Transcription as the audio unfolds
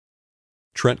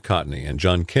Trent Cotney and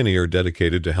John Kinney are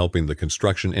dedicated to helping the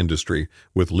construction industry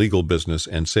with legal business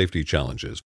and safety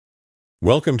challenges.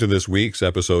 Welcome to this week's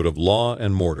episode of Law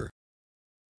and Mortar.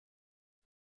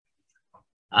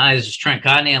 Hi, this is Trent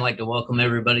Cotney. I'd like to welcome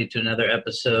everybody to another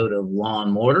episode of Law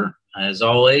and Mortar. As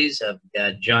always, I've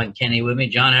got John Kinney with me.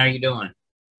 John, how are you doing?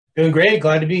 Doing great.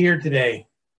 Glad to be here today.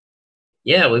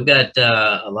 Yeah, we've got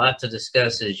a lot to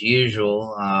discuss as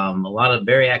usual. A lot of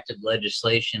very active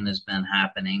legislation has been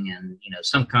happening, and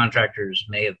some contractors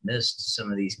may have missed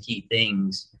some of these key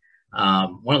things.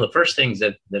 One of the first things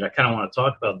that I kind of want to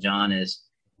talk about, John, is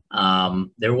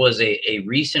there was a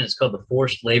recent, it's called the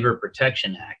Forced Labor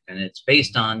Protection Act, and it's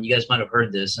based on, you guys might have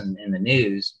heard this in the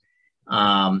news.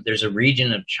 There's a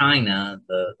region of China,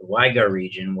 the Uyghur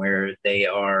region, where they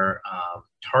are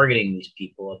targeting these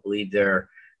people. I believe they're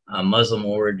Muslim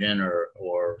origin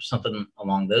or something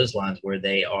along those lines, where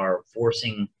they are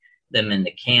forcing them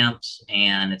into camps,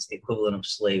 and it's the equivalent of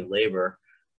slave labor.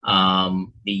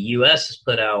 The U.S. has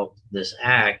put out this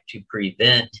act to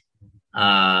prevent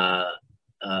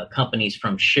companies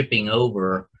from shipping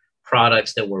over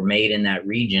products that were made in that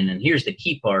region. And here's the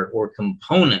key part, or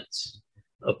components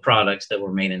of products that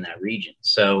were made in that region.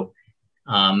 So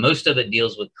most of it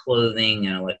deals with clothing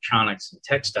and electronics and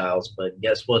textiles, but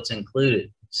guess what's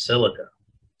included? Silica.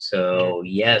 So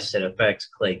yes, it affects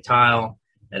clay tile,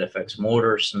 it affects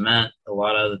mortar, cement, a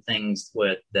lot of other things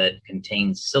that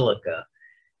contain silica.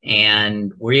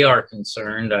 And we are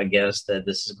concerned, I guess, that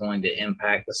this is going to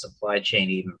impact the supply chain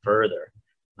even further.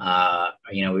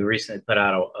 We recently put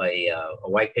out a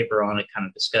white paper on it, kind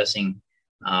of discussing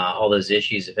all those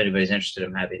issues. If anybody's interested,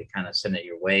 I'm happy to kind of send it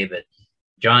your way. But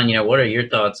John, what are your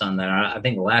thoughts on that? I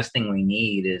think the last thing we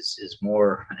need is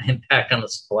more impact on the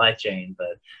supply chain.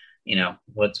 But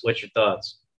what's your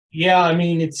thoughts? Yeah, I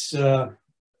mean, it's we're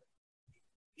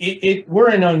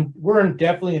in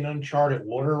definitely in uncharted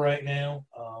water right now.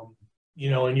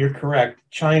 And you're correct.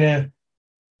 China,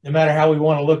 no matter how we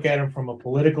want to look at them from a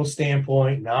political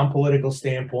standpoint, non-political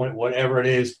standpoint, whatever it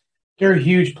is, they're a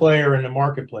huge player in the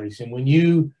marketplace. And when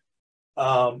you,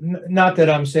 not that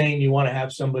I'm saying you want to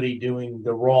have somebody doing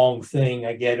the wrong thing,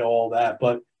 I get all that,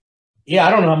 but yeah,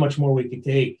 I don't know how much more we could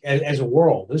take as a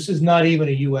world. This is not even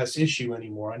a U.S. issue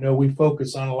anymore. I know we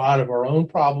focus on a lot of our own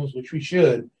problems, which we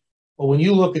should, but when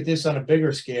you look at this on a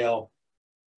bigger scale,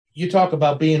 you talk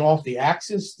about being off the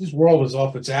axis. This world is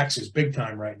off its axis big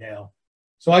time right now.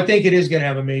 So I think it is going to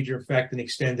have a major effect and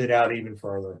extend it out even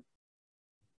further.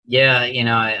 Yeah,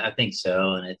 I think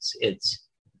so. And it's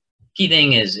key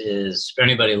thing is for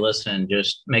anybody listening,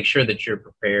 just make sure that you're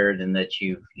prepared and that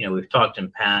we've talked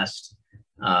in past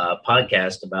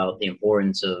podcasts about the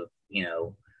importance of,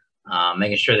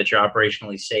 making sure that you're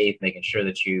operationally safe, making sure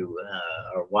that you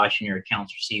are watching your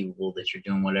accounts receivable, that you're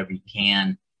doing whatever you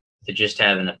can to just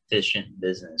have an efficient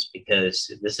business, because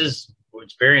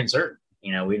it's very uncertain.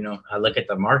 I look at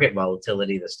the market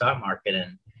volatility, the stock market,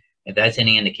 and if that's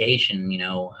any indication,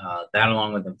 that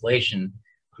along with inflation,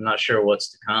 I'm not sure what's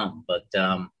to come. But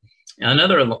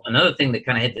another thing that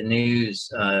kind of hit the news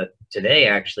today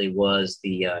actually was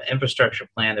the infrastructure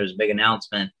plan. There's a big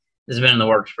announcement. This has been in the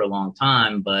works for a long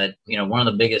time, but one of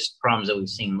the biggest problems that we've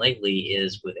seen lately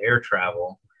is with air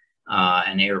travel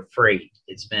and air freight.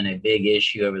 It's been a big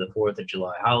issue over the 4th of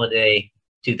July holiday.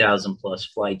 2,000 plus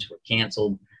flights were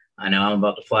canceled. I know I'm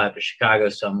about to fly up to Chicago,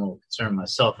 so I'm a little concerned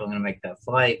myself if I'm going to make that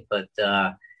flight. But,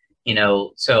 so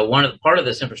part of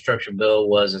this infrastructure bill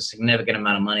was a significant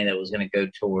amount of money that was going to go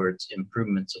towards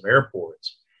improvements of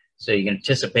airports. So you can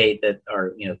anticipate that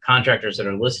our, contractors that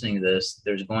are listening to this,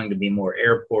 there's going to be more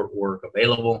airport work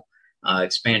available,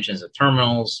 expansions of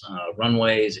terminals,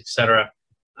 runways, et cetera.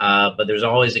 But there's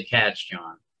always a catch,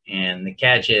 John. And the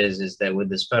catch is that with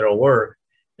this federal work,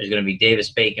 there's going to be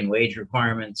Davis-Bacon wage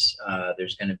requirements.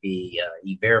 There's going to be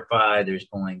E-Verify. There's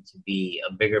going to be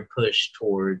a bigger push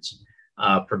towards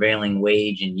prevailing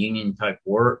wage and union type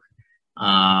work.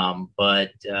 But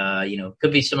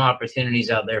could be some opportunities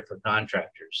out there for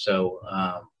contractors. So,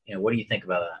 what do you think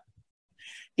about that?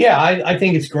 Yeah, I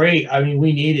think it's great. I mean,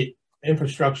 we need it.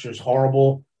 Infrastructure is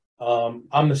horrible.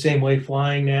 I'm the same way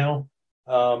flying now.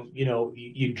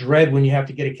 You dread when you have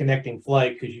to get a connecting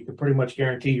flight because you can pretty much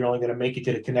guarantee you're only going to make it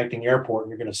to the connecting airport and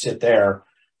you're going to sit there.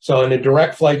 So, and the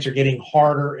direct flights are getting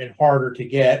harder and harder to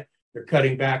get. They're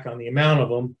cutting back on the amount of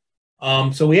them.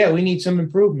 We need some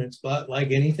improvements, but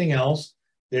like anything else,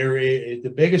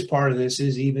 the biggest part of this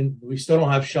is we still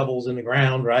don't have shovels in the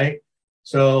ground, right?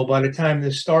 So by the time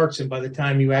this starts and by the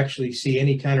time you actually see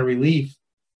any kind of relief,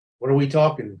 what are we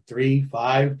talking? 3,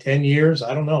 5, 10 years?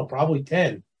 I don't know, probably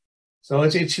 10. So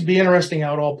it should be interesting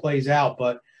how it all plays out.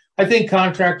 But I think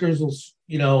contractors will,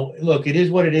 look, it is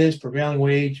what it is. Prevailing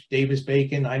wage, Davis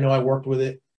Bacon. I know I worked with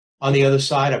it on the other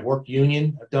side. I've worked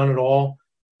union. I've done it all.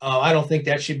 I don't think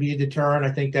that should be a deterrent.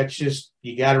 I think that's just,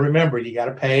 you got to remember, you got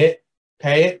to pay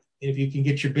it. If you can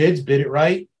get your bids, bid it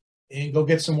right, and go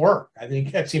get some work. I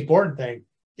think that's the important thing.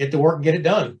 Get to work and get it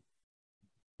done.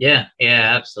 Yeah,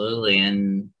 absolutely.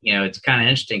 And, it's kind of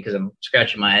interesting because I'm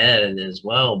scratching my head as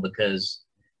well, because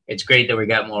it's great that we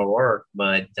got more work,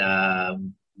 but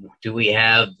do we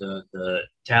have the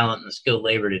talent and the skilled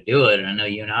labor to do it? And I know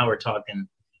you and I were talking,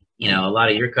 a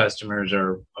lot of your customers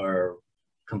are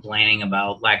complaining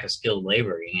about lack of skilled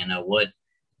labor. What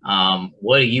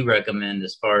do you recommend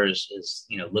as far as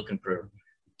looking for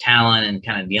talent and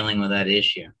kind of dealing with that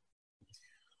issue?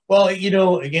 Well,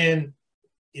 again,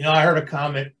 I heard a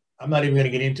comment. I'm not even going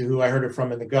to get into who I heard it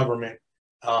from in the government.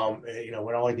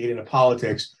 When all I did into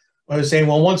politics, I was saying,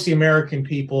 well, once the American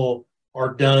people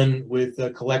are done with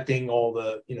collecting all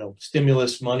the,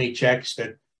 stimulus money checks,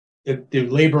 that the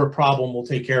labor problem will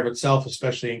take care of itself,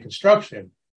 especially in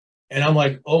construction. And I'm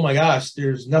like, oh my gosh,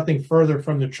 there's nothing further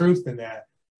from the truth than that.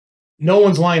 No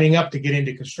one's lining up to get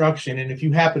into construction. And if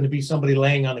you happen to be somebody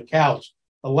laying on the couch,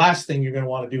 the last thing you're going to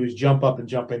want to do is jump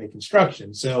into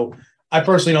construction. So I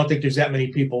personally don't think there's that many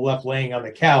people left laying on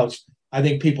the couch. I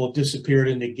think people have disappeared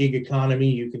in the gig economy.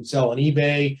 You can sell on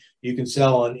eBay. You can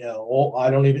sell on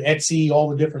Etsy, all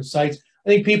the different sites. I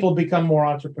think people have become more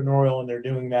entrepreneurial, and they're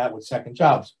doing that with second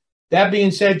jobs. That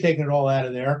being said, taking it all out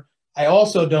of there, I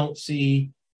also don't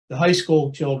see the high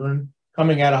school children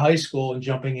coming out of high school and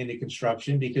jumping into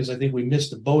construction, because I think we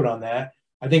missed the boat on that.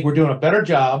 I think we're doing a better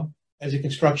job as a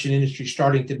construction industry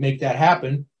starting to make that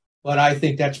happen, but I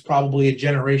think that's probably a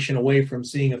generation away from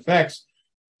seeing effects.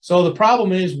 So the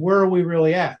problem is, where are we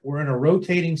really at? We're in a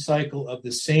rotating cycle of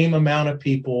the same amount of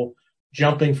people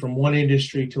jumping from one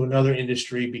industry to another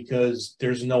industry because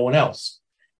there's no one else.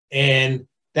 And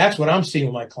that's what I'm seeing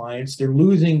with my clients. They're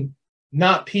losing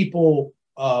not people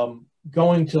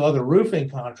going to other roofing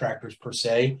contractors per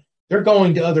se. They're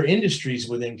going to other industries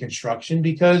within construction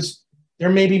because they're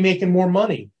maybe making more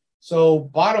money. So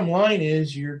bottom line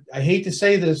is, I hate to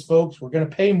say this, folks, we're going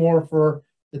to pay more for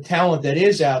the talent that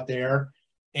is out there.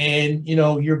 And,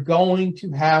 you're going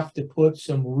to have to put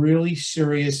some really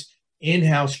serious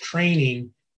in-house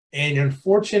training. And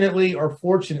unfortunately, or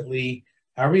fortunately,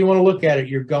 however you want to look at it,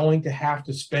 you're going to have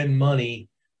to spend money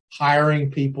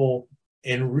hiring people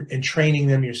and training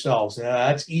them yourselves. Now,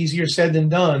 that's easier said than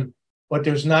done, but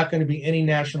there's not going to be any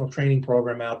national training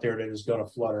program out there that is going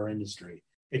to flood our industry.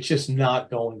 It's just not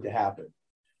going to happen.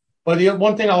 But the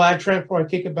one thing I'll add, Trent, before I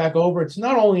kick it back over, it's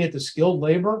not only at the skilled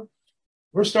labor.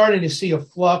 We're starting to see a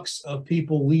flux of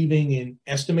people leaving in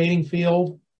estimating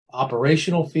field,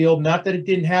 operational field. Not that it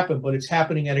didn't happen, but it's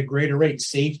happening at a greater rate.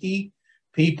 Safety,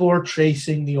 people are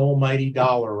chasing the almighty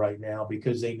dollar right now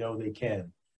because they know they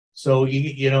can. So,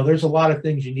 there's a lot of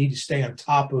things you need to stay on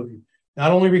top of,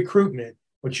 not only recruitment,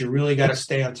 but you really got to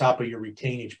stay on top of your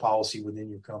retainage policy within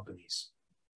your companies.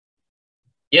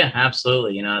 Yeah,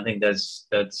 absolutely. I think that's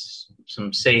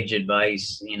some sage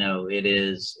advice.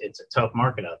 It's a tough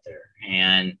market out there.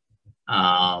 And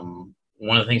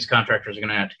one of the things contractors are going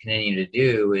to have to continue to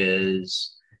do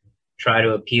is try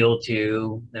to appeal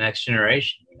to the next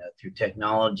generation, through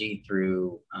technology,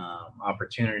 through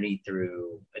opportunity,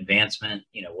 through advancement,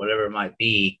 whatever it might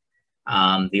be.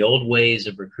 The old ways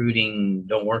of recruiting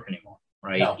don't work anymore,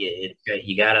 right? No.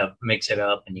 You got to mix it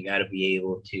up, and you got to be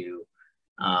able to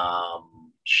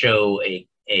show a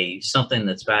something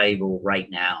that's valuable right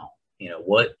now.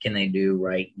 What can they do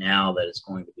right now that is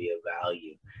going to be of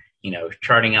value?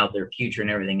 Charting out their future and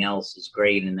everything else is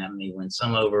great, and that may win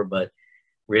some over, but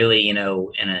really, in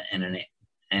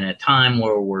a time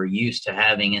where we're used to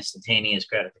having instantaneous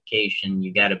gratification,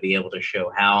 you got to be able to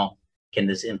show how can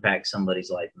this impact somebody's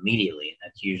life immediately. And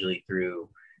that's usually through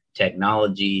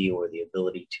technology or the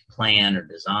ability to plan or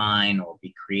design or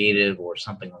be creative or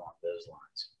something along those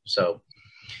lines. So,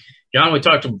 John, we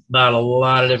talked about a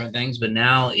lot of different things, but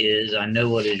now I know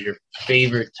what is your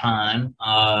favorite time.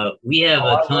 We have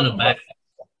a ton of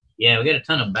we got a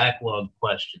ton of backlog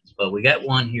questions, but we got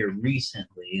one here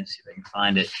recently. Let's see if I can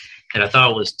find it, that I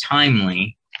thought was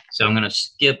timely. So I'm going to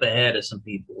skip ahead of some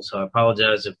people. So I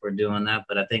apologize if we're doing that,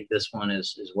 but I think this one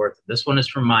is worth it. This one is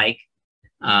from Mike.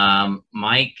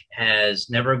 Mike has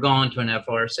never gone to an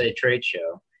FRSA trade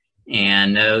show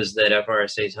and knows that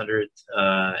FRSA's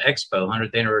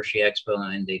 100th anniversary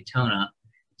expo in Daytona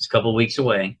is a couple of weeks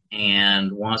away,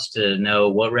 and wants to know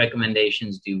what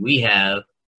recommendations do we have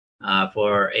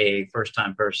for a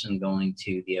first-time person going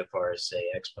to the FRSA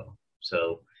expo.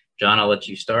 So, John, I'll let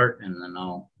you start, and then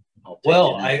I'll I'll take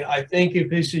Well, it in. I think if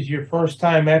this is your first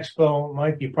time expo,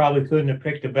 Mike, you probably couldn't have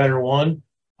picked a better one.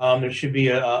 There should be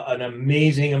an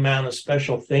amazing amount of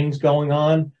special things going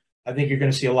on. I think you're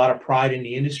going to see a lot of pride in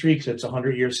the industry because it's a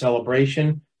 100-year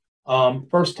celebration.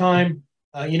 First time,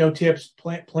 tips,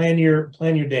 plan your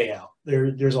day out.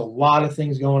 There's a lot of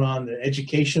things going on. The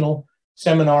educational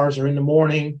seminars are in the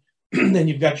morning. Then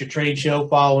you've got your trade show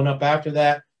following up after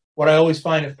that. What I always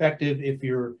find effective,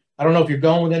 I don't know if you're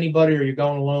going with anybody or you're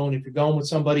going alone. If you're going with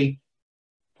somebody,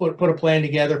 put a plan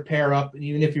together, pair up, and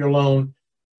even if you're alone,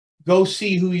 go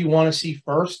see who you want to see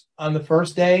first on the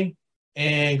first day,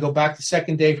 and go back the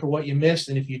second day for what you missed.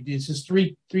 And this is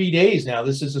three days now.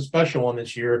 This is a special one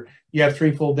this year. You have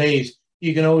 3 full days.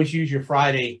 You can always use your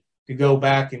Friday to go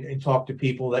back and talk to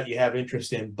people that you have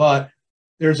interest in. But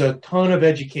there's a ton of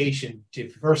education.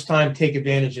 First time, take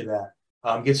advantage of that.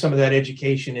 Get some of that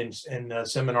education and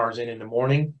seminars in the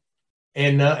morning.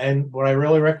 And what I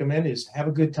really recommend is have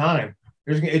a good time.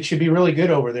 It should be really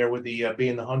good over there with the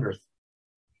being the 100th.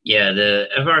 Yeah, the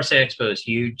FRSA Expo is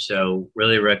huge, so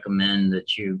really recommend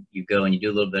that you go and you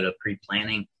do a little bit of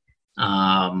pre-planning.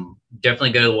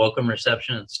 Definitely go to the welcome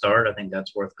reception at the start. I think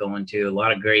that's worth going to. A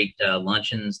lot of great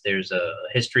luncheons. There's a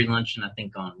history luncheon, I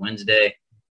think, on Wednesday,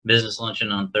 business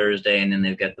luncheon on Thursday, and then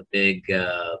they've got the big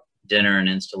dinner and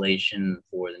installation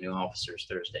for the new officers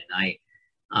Thursday night.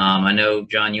 I know,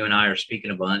 John, you and I are speaking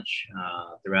a bunch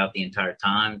throughout the entire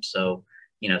time, so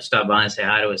stop by and say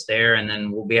hi to us there, and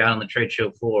then we'll be out on the trade show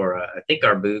floor. I think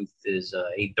our booth is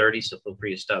 8:30, so feel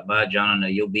free to stop by. John, I know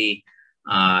you'll be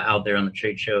out there on the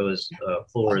trade show's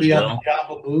floor as well. I'll be on the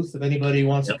Java booth if anybody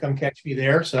wants to come catch me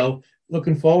there. So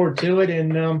looking forward to it.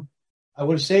 And I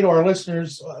would say to our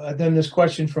listeners, then this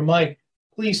question from Mike,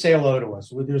 please say hello to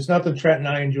us. There's nothing Trent and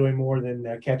I enjoy more than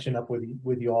catching up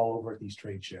with you all over at these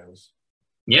trade shows.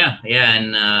 Yeah,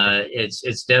 and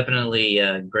it's definitely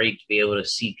great to be able to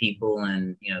see people,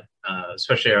 and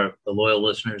especially the loyal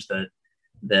listeners that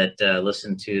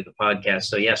listen to the podcast.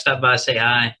 So yeah, stop by, say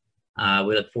hi.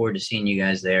 We look forward to seeing you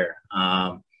guys there.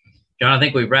 John, I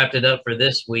think we've wrapped it up for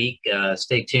this week.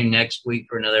 Stay tuned next week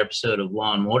for another episode of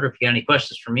Law and Order. If you got any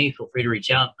questions for me, feel free to reach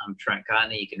out. I'm Trent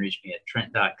Cotney. You can reach me at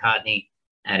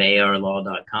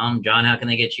trent.cotney@arlaw.com. John, how can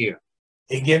they get you?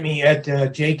 They get me at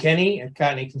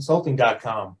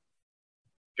jkenny@cotneyconsulting.com.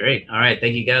 Great. All right.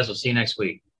 Thank you, guys. We'll see you next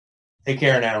week. Take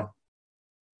care now.